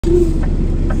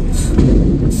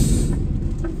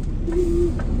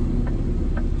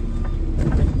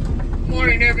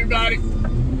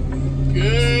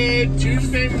Good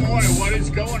Tuesday morning. What is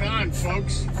going on,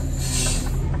 folks?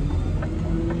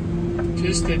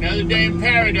 Just another day in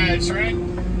paradise, right?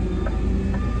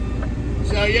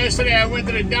 So yesterday I went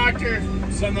to the doctor.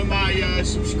 Some of my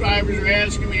subscribers are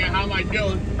asking me how am I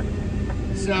doing.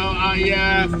 So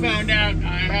I found out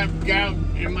I have gout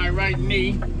in my right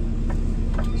knee.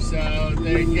 So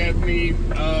they gave me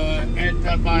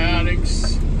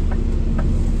antibiotics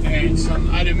and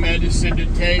some other medicine to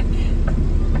take.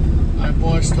 My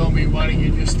boss told me, why don't you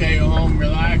just stay home,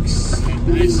 relax?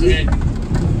 And I said,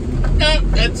 no,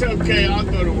 that's okay, I'll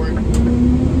go to work.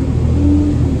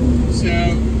 So,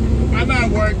 I'm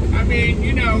at work. I mean,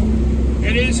 you know,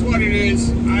 it is what it is.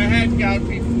 I had gout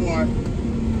before.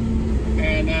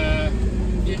 And,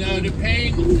 you know, the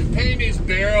pain is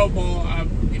bearable.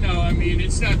 You know, I mean,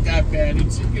 it's not that bad.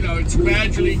 It's, you know, it's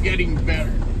gradually getting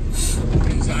better.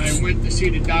 Because I went to see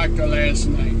the doctor last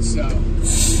night, so...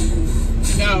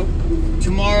 Now,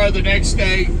 tomorrow, the next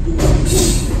day,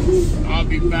 I'll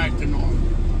be back to normal.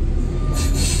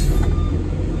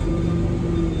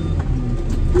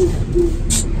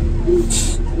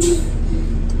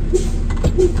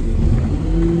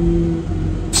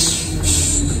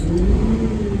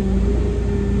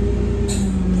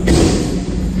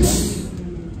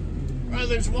 Well,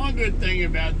 there's one good thing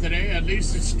about today. At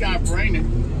least it stopped raining.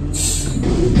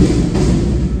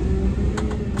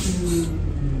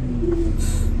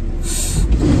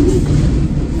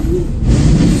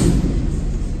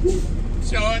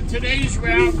 So on today's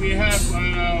route, we have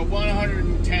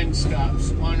 110 stops,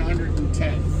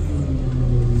 110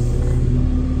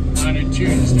 on a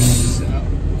Tuesday. So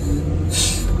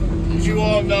as you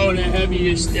all know, the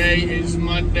heaviest day is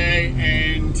Monday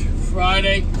and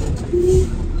Friday.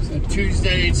 So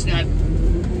Tuesday, it's not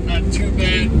too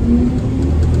bad.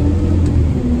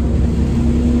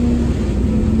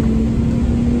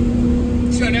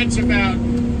 So that's about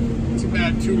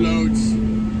 2 loads.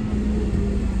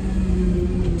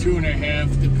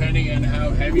 2.5, depending on how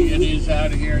heavy it is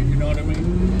out here, you know what I mean?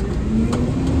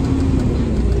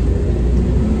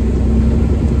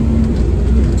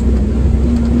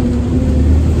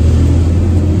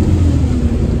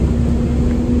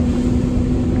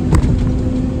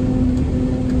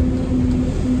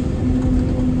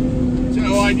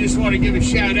 So I just want to give a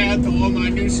shout out to all my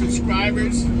new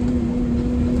subscribers. I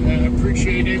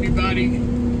appreciate everybody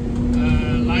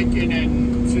liking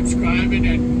and subscribing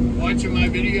and watching my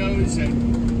videos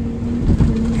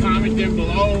and commenting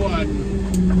below on,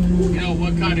 you know,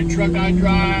 what kind of truck I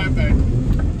drive and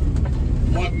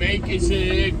what make is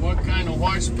it, what kind of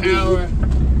horsepower.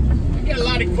 I get a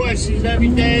lot of questions every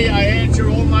day. I answer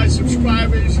all my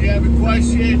subscribers. If you have a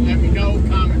question, let me know,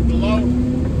 comment below.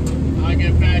 I'll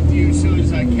get back to you as soon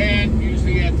as I can,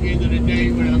 usually at the end of the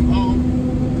day when I'm home.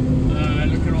 I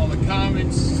look at all the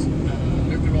comments,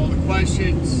 look at all the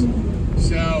questions.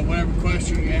 So whatever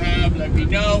question you have, let me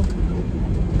know,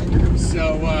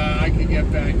 so I can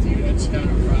get back to you. That's not a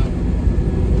problem.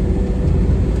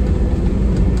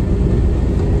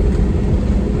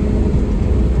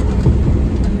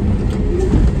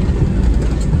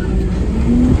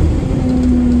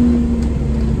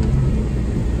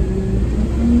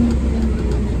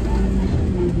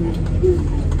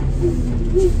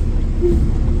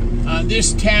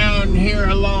 This town here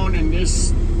alone, in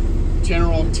this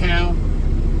general town,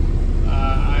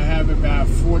 I have about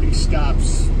 40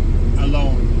 stops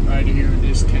alone right here in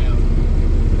this town.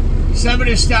 Some of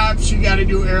the stops you got to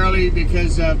do early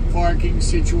because of parking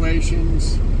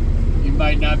situations. You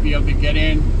might not be able to get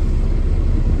in.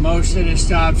 Most of the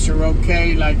stops are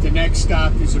okay. Like the next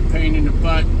stop is a pain in the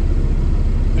butt.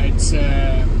 It's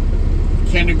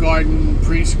kindergarten,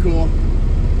 preschool.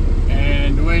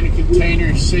 And the way the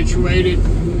container is situated,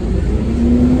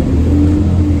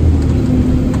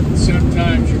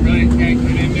 sometimes you really can't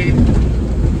get in there.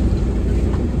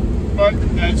 But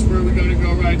that's where we're going to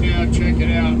go right now. Check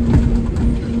it out.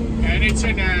 And it's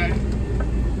in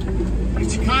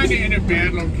it's kind of in a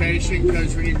bad location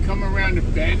because when you come around the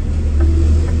bend,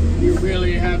 you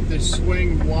really have to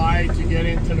swing wide to get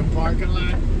into the parking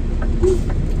lot.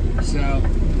 So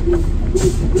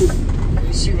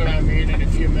you'll see what I mean in a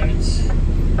few minutes.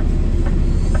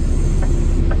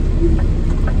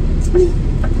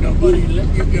 Nobody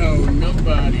let you go.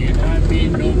 Nobody, and I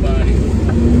mean nobody.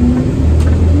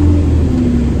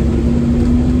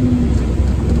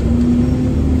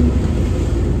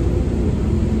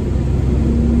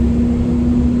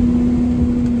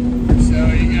 So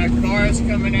you got cars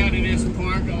coming out of this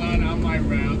parking lot on my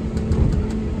route,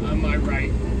 on my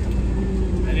right.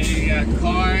 And then you got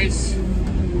cars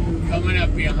coming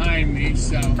up behind me,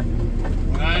 so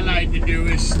what I like to do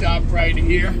is stop right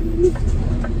here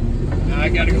I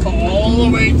gotta go all the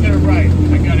way to the right.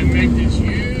 I gotta make this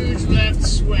huge left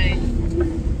swing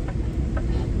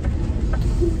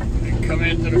and come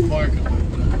into the parking lot.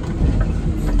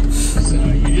 So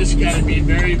you just gotta be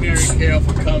very, very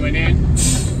careful coming in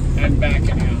and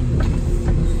backing out.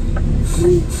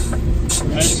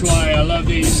 That's why I love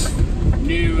these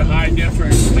new high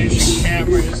definition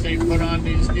cameras they put on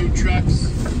these new trucks.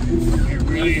 It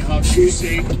really helps you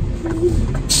see.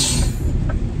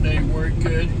 They work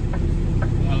good.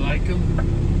 I like them.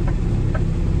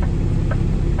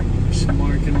 Just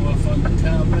marking off on the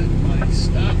tablet. Might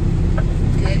stop.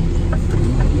 Okay.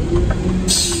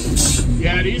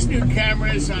 Yeah, these new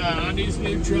cameras on these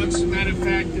new trucks, as a matter of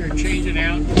fact, they're changing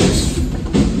out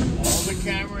all the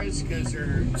cameras because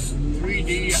they're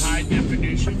 3D high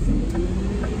definition.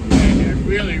 And they're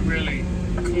really, really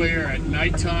clear at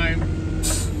nighttime.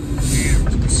 You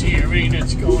can see everything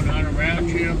that's going on around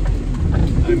you.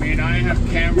 I mean, I have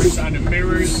cameras on the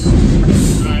mirrors.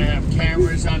 I have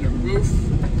cameras on the roof,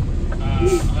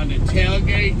 on the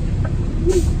tailgate,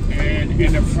 and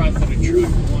in the front of the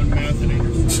truck. One mounted in the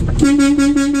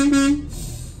front.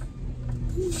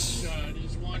 So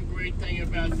there's one great thing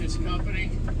about this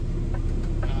company.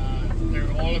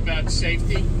 They're all about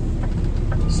safety.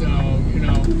 So, you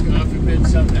know, God forbid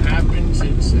something happens,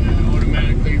 it's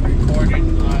automatically recorded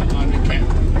on the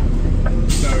camera.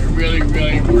 So it really,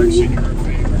 really works in your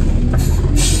favor.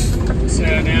 So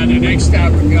now the next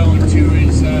stop we're going to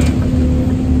is a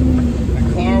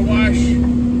car wash.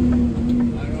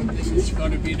 I don't think it's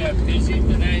going to be that busy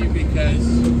today because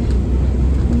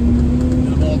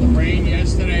of all the rain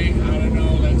yesterday. I don't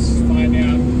know, let's find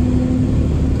out.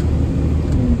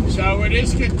 So where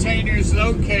this container is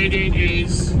located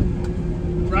is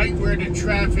right where the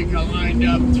traffic are lined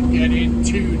up to get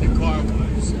into the car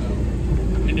wash. So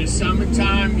in the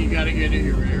summertime, you got to get in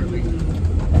here early.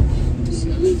 So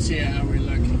let's see how we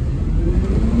look.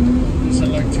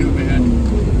 Doesn't look too bad.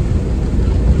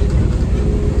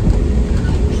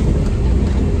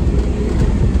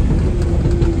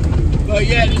 But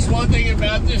yeah, there's one thing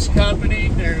about this company.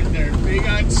 They're big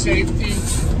on safety.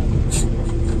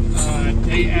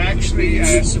 They actually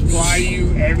supply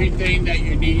you everything that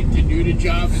you need to do the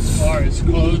job as far as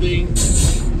clothing,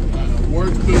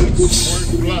 work boots, work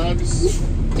gloves.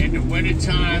 In the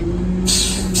wintertime,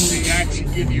 they actually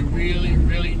give you really,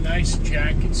 really nice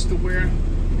jackets to wear.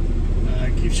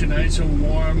 Keeps you nice and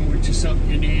warm, which is something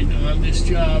you need on this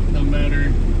job, no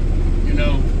matter, you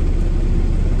know,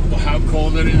 how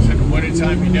cold it is in the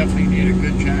wintertime. You definitely need a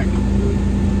good jacket.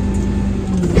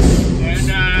 And,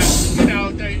 you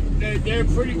know, they're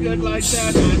pretty good like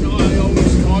that. I know I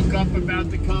always talk up about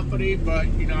the company, but,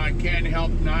 you know, I can't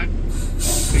help not,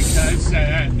 because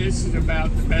this is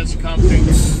about the best company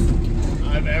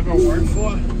I've ever worked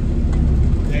for.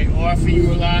 They offer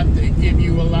you a lot. They give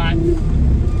you a lot.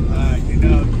 You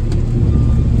know,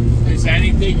 if there's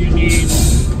anything you need,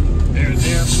 they're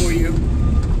there for you.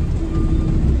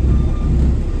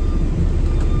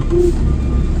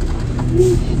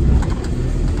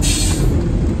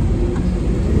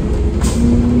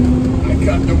 I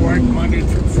come to work Monday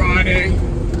through Friday.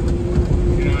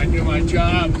 You know, I do my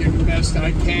job, do the best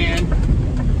I can.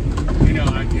 You know,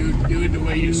 I do it the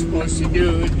way you're supposed to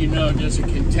do it. You know, there's a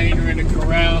container in the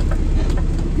corral.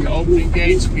 You open the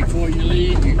gates before you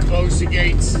leave. You close the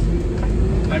gates.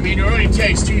 I mean, it only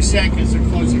takes 2 seconds to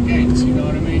close the gates. You know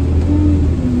what I mean?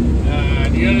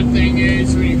 The other thing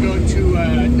is, when you go to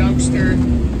a dumpster,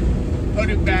 put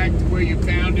it back to where you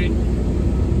found it.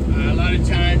 A lot of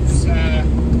times,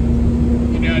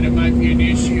 you know, there might be an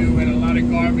issue with a lot of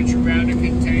garbage around the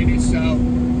container. So,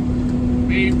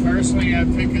 me personally, I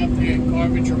pick up the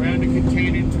garbage around the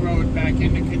container and throw it back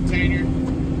in the container.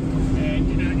 And,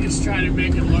 you know, just try to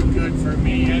make it look good for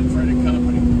me and for the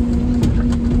company.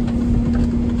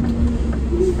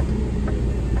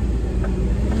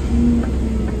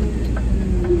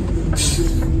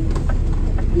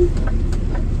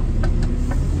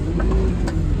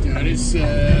 Now this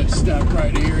stop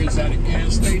right here is at a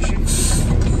gas station.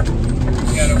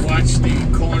 You gotta watch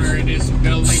the corner of this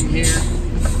building here.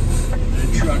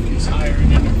 The truck is higher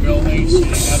than the building, so you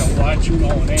gotta watch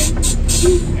going in.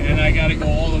 And I gotta go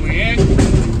all the way in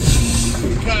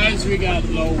because we got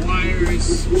low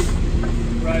wires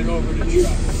right over the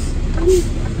truck.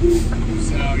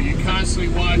 So you're constantly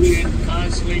watching,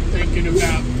 constantly thinking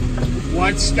about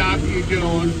what stop you're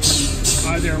doing.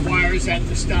 Are there wires at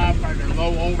the stop? Are there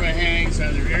low overhangs?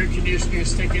 Are there air conditioners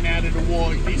sticking out of the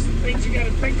wall? These are things you got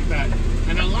to think about.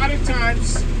 And a lot of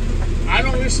times, I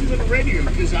don't listen to the radio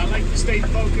because I like to stay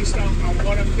focused on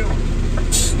what I'm doing.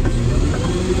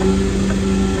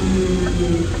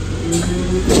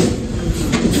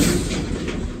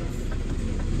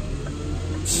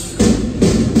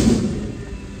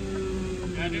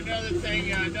 another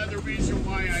thing, another reason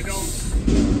why I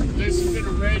don't listen to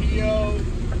the radio.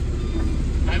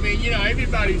 I mean, you know,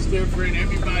 everybody's different.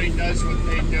 Everybody does what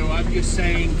they do. I'm just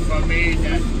saying, for me,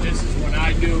 that this is what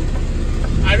I do.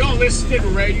 I don't listen to the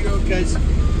radio because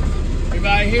if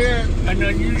I hear an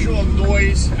unusual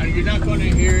noise, you're not going to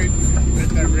hear it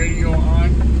with the radio on.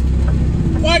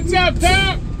 What's up,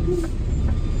 Pep?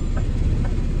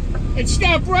 It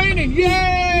stopped raining.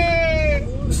 Yay!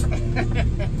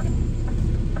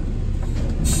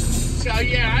 So,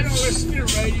 yeah, I don't listen to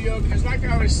the radio because, like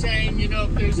I was saying, you know,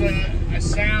 if there's a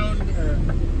sound or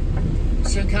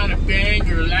some kind of bang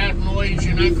or loud noise,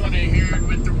 you're not going to hear it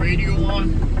with the radio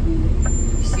on.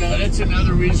 So that's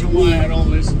another reason why I don't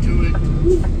listen to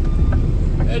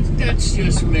it. That's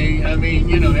just me. I mean,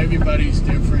 you know, everybody's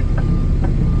different.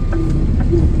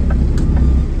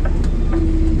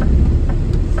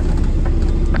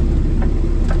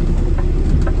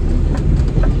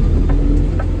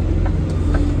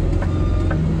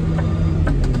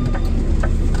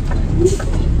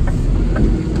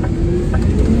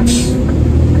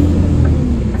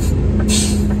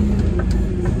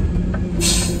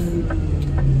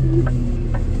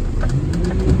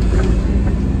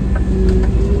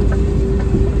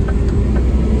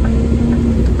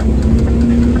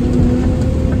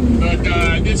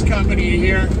 Company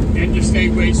here,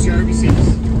 Interstate Waste Services.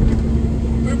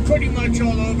 We're pretty much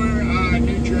all over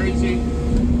New Jersey,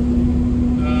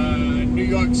 New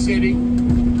York City,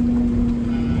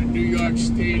 New York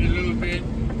State a little bit.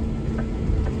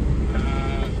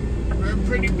 We're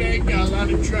pretty big, got a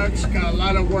lot of trucks, got a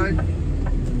lot of work.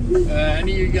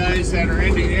 Any of you guys that are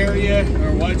in the area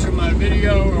or watching my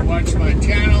video or watching my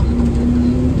channel,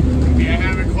 if you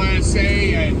have a Class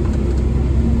A and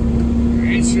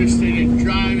interested in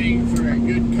driving for a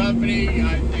good company,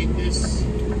 I think this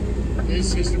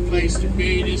is the place to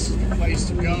be. This is the place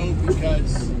to go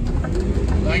because,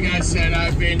 like I said,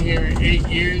 I've been here 8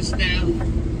 years now,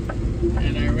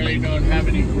 and I really don't have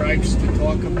any gripes to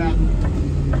talk about.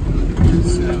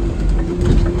 So,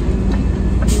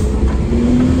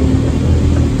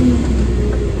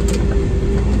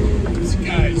 this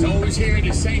guy's always here at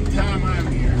the same time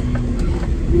I'm here.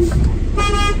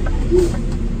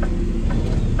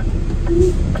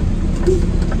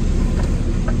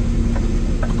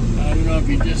 I don't know if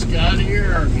he just got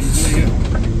here or if he's here.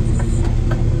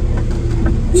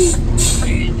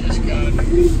 He just got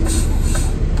here.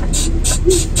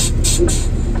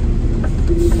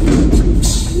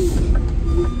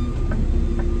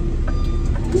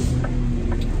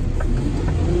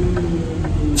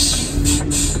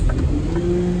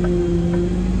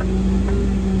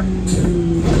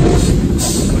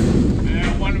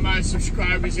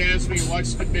 Subscribers ask me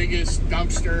what's the biggest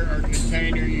dumpster or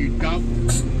container you dump.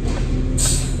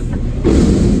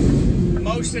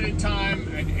 Most of the time,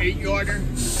 an 8-yarder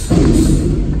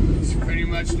is pretty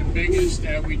much the biggest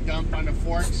that we dump on the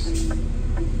forks.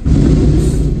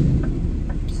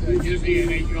 So usually an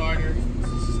 8-yarder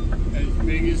is as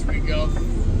big as we go.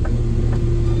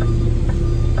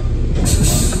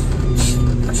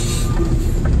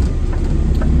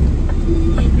 A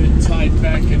little bit tight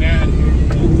backing out here.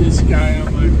 This guy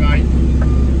on my right,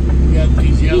 got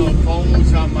these yellow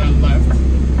poles on my left.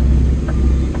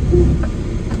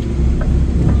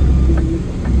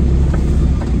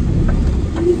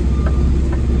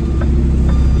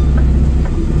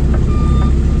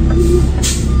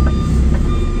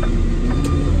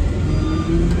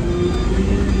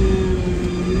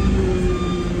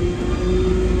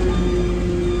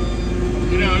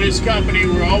 You know, this company,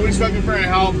 we're always looking for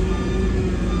help.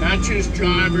 Not just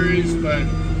drivers, but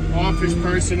office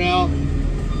personnel.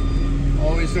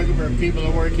 Always looking for people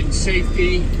to work in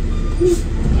safety,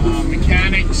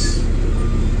 mechanics.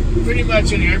 Pretty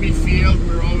much in every field,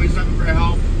 we're always looking for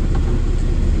help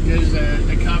because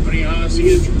the company honestly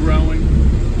is growing,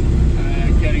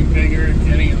 getting bigger,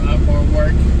 getting a lot more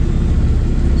work.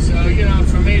 So, you know,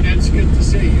 for me, that's good to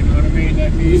see. You know what I mean?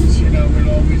 That means, you know, we'll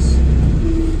always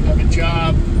have a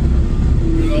job.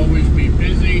 We'll always be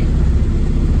busy.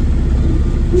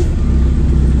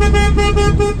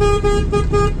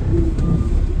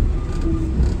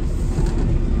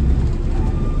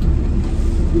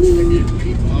 Look at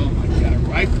people, oh my God,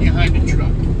 right behind the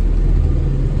truck.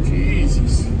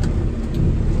 Jesus.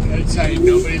 I gotta tell you,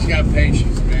 nobody's got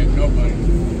patience, man, nobody.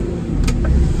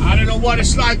 I don't know what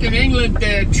it's like in England,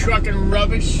 they're trucking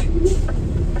rubbish.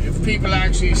 If people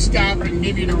actually stop and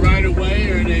give you the right of way,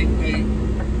 or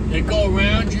they go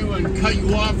around you and cut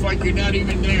you off like you're not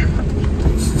even there.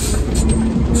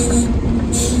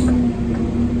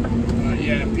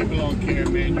 Yeah, people don't care,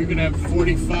 man. You can have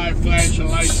 45 flashing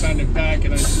lights on the back,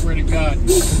 and I swear to God,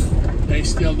 they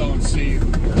still don't see you.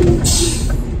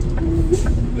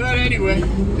 But anyway,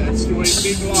 that's the way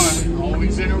people are,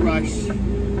 always in a rush.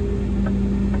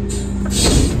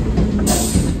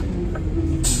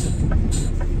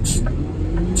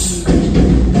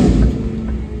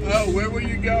 Oh, where were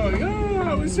you going? Oh,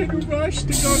 I was in a rush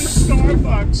to go to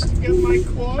Starbucks to get my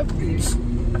coffee.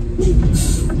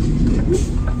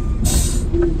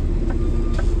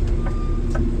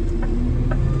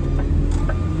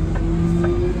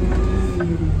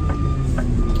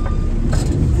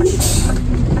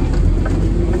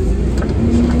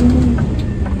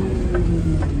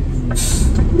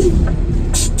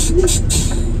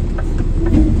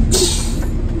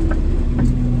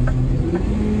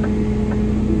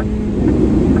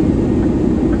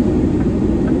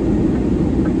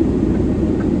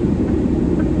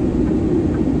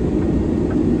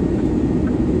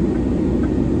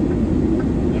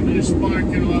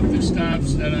 Marking off the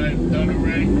stops that I've done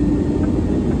already.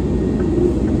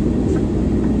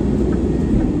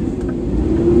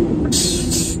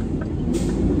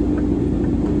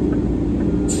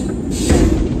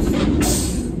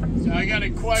 So I got a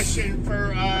question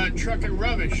for Trucking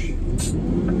Rubbish.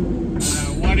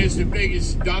 What is the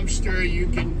biggest dumpster you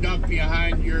can dump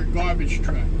behind your garbage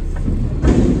truck?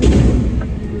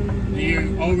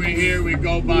 Over here we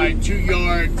go by 2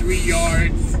 yard, 3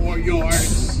 yard, 4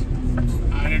 yards.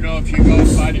 I don't know if you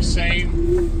go by the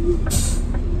same,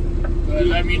 but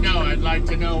let me know. I'd like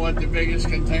to know what the biggest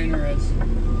container is.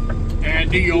 And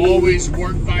do you always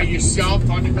work by yourself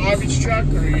on the garbage truck,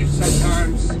 or you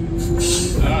sometimes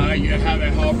you have a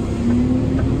helper?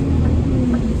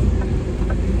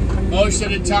 Most of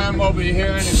the time over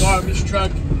here in the garbage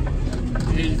truck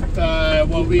is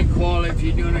what we call, if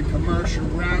you're doing a commercial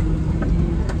route,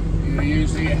 you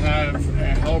usually have a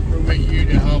helper with you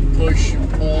to help push and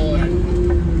pull and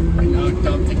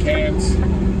dump the cans.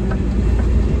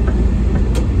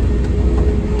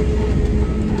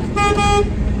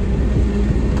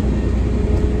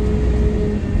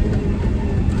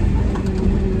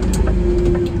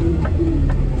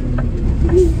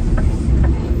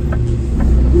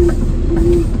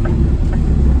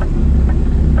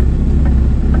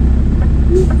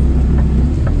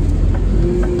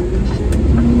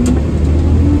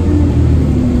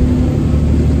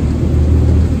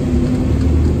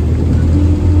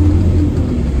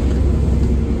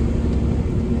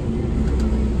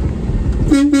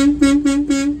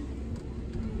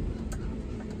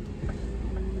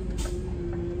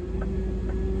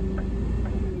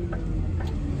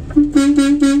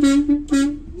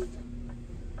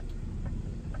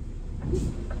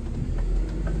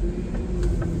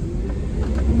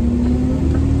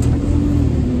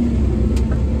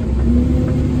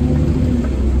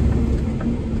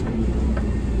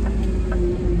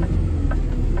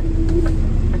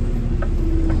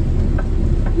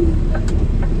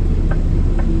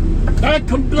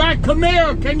 That black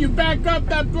Camaro, can you back up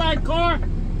that black car?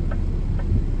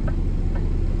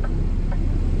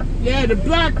 Yeah, the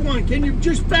black one. Can you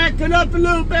just back it up a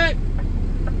little bit?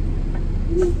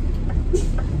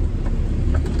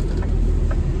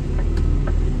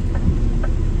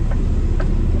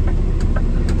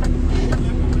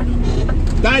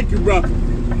 Thank you, bro.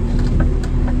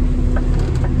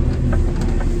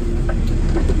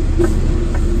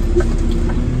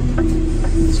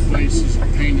 This place is a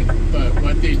pain in the butt.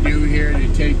 What they do here, they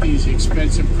take these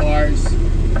expensive cars,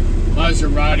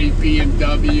 Maserati,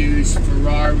 BMWs,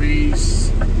 Ferraris,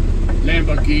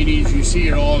 Lamborghinis, you see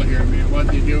it all here, man. What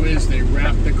they do is they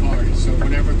wrap the cars. So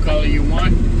whatever color you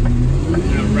want,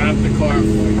 they'll wrap the car for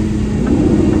you.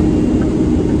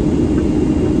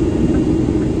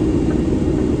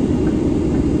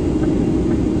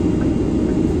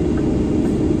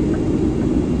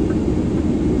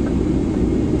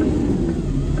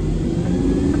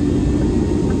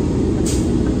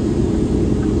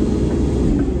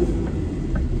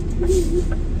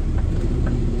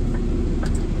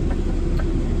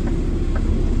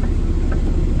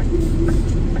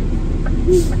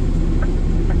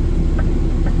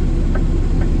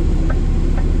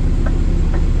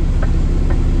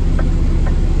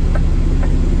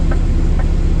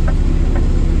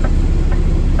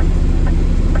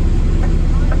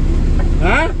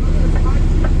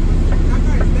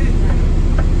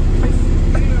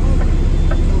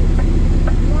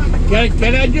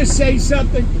 Can I just say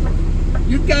something?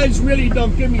 You guys really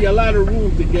don't give me a lot of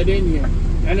room to get in here.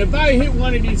 And if I hit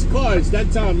one of these cars,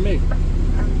 that's on me.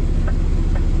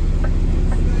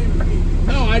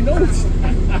 No, I know it's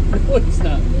not. I know it's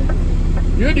not,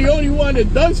 man. You're the only one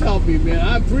that does help me, man.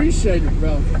 I appreciate it,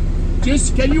 bro.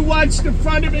 Just, can you watch the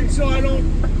front of it so I don't...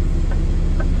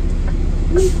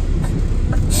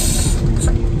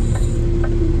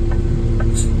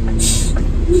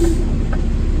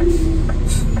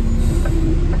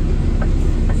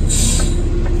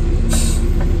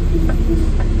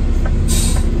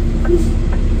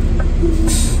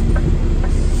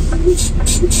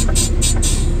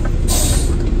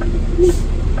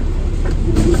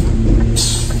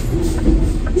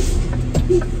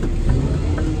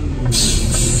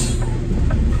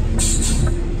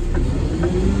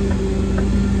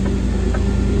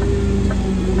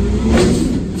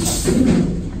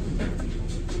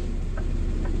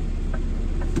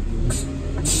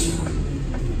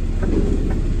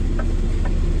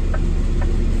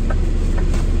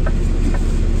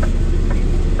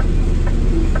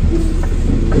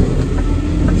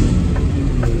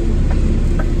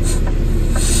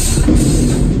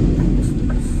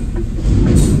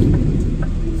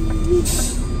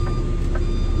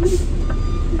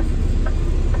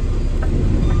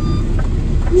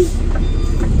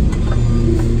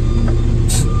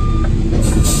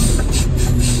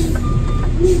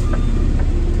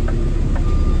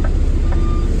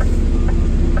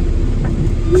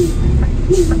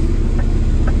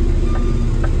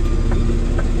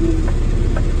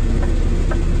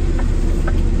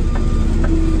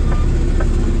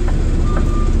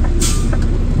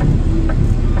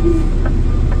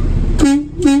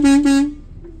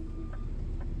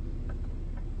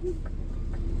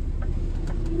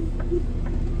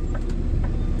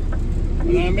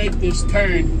 When I make this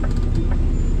turn,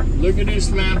 look at this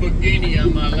Lamborghini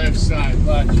on my left side.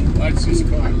 Watch this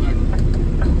car.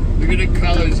 Look at the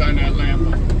colors on that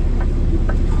Lambo.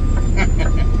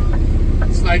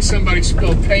 It's like somebody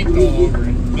spilled paint all over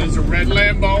it. There's a red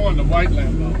Lambo and a white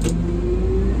Lambo.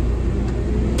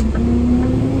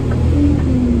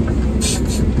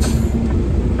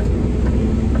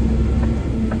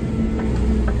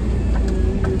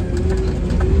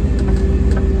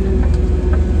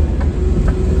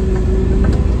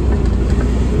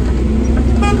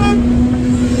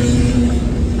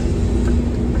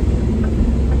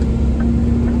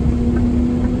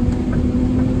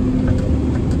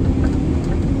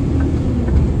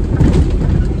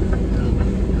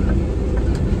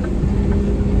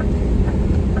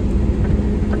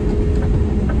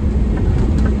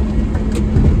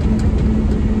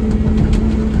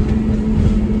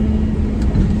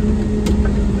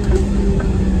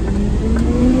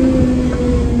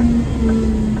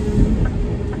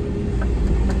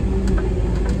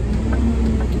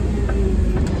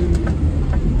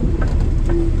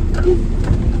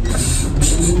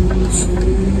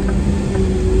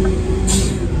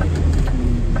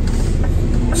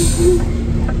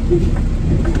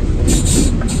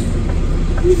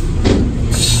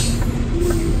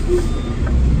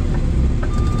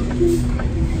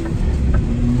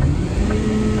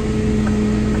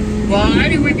 Well,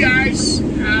 anyway, guys,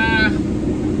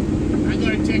 I'm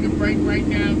going to take a break right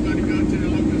now. I'm going to go to the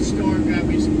local store, grab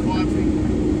me some coffee.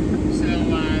 So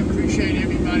I appreciate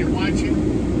everybody watching,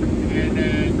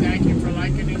 and thank you for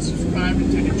liking and subscribing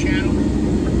to the channel.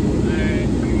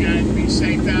 And you guys be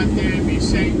safe out there. Be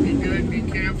safe, be good, be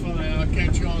careful, and I'll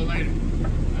catch you all later.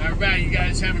 All right, you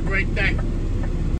guys have a great day.